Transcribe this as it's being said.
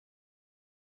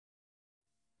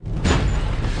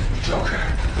Joker.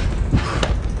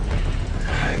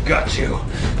 I got you.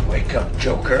 Wake up,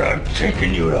 Joker. I'm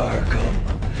taking you to Arkham.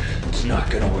 It's not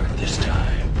gonna work this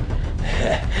time.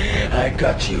 I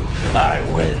got you. I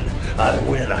win. I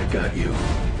win. I got you.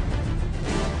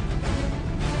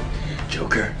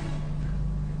 Joker.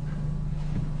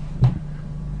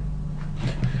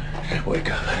 Wake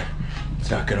up.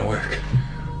 It's not gonna work.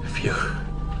 If you...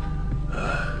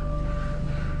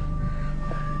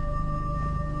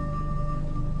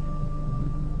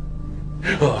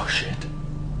 Oh, shit.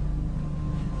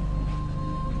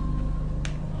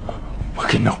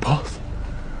 Fucking no pulse.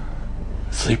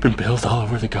 Sleeping pills all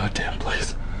over the goddamn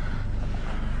place.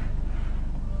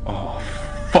 Oh,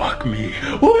 fuck me.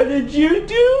 What did you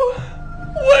do?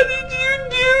 What did you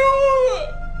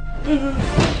do?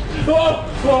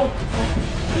 Oh,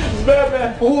 it's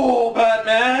Batman. Oh,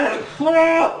 Batman.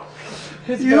 Oh,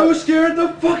 you scared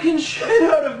the fucking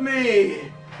shit out of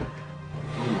me.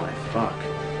 Oh, my fuck.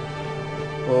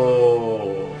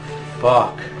 Oh,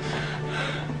 fuck.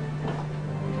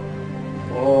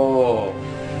 Oh,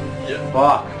 yeah.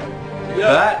 Fuck.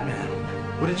 Yeah. Batman.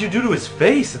 What did you do to his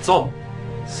face? It's all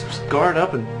scarred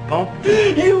up and bumped.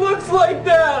 He looks like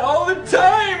that all the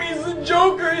time. He's the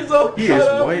Joker. He's all He is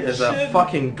white as a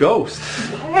fucking ghost.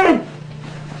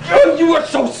 You are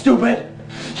so stupid.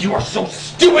 You are so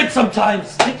stupid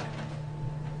sometimes.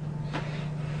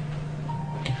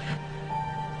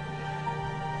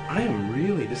 I am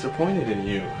really disappointed in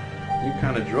you. You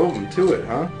kind of drove him to it,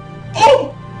 huh?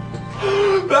 Oh!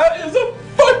 That is a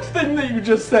fucked thing that you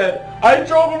just said. I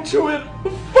drove him to it.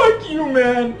 Fuck you,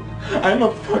 man. I'm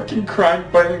a fucking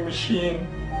crime-fighting machine.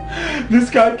 This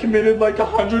guy committed like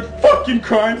 100 fucking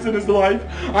crimes in his life.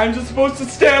 I'm just supposed to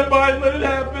stand by and let it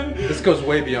happen. This goes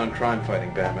way beyond crime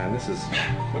fighting, Batman. This is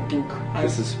fucking crime.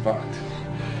 This is fucked.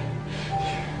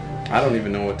 I don't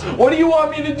even know what to... What do you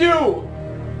want me to do?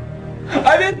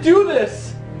 I didn't do this.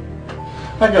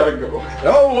 I gotta go.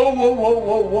 Oh,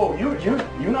 whoa.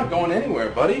 You're not going anywhere,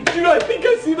 buddy. Dude, I think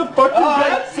I see the fucking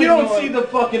bat signal. You don't see the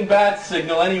fucking bat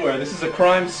signal anywhere. This is a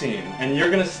crime scene, and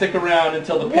you're gonna stick around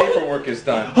until the paperwork is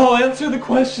done. I'll answer the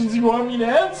questions you want me to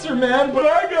answer, man, but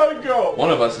I gotta go.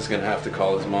 One of us is gonna have to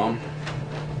call his mom,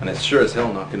 and it's sure as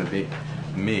hell not gonna be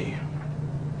me.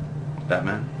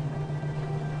 Batman.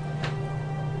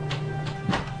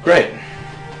 Great.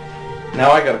 Now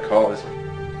I gotta call this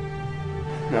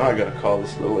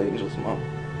little angel's mom.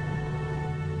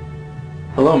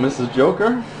 Hello, Mrs.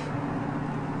 Joker?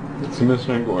 It's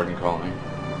Mr. Gordon calling.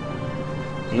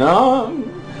 No?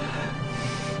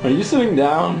 Are you sitting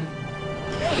down?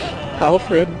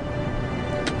 Alfred.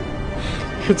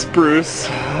 It's Bruce.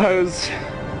 I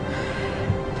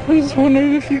was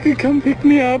wondering if you could come pick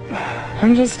me up.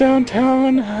 I'm just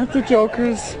downtown at the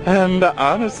Joker's, and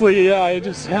honestly, I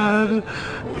just had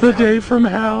the day from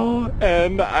hell,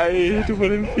 and I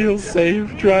wouldn't feel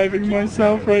safe driving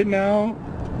myself right now.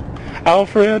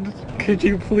 Alfred, could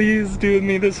you please do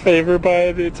me this favor,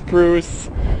 bud? It's Bruce.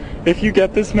 If you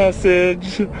get this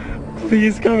message,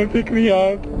 please come and pick me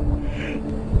up.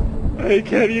 I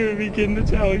can't even begin to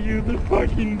tell you the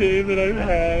fucking day that I've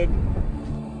had.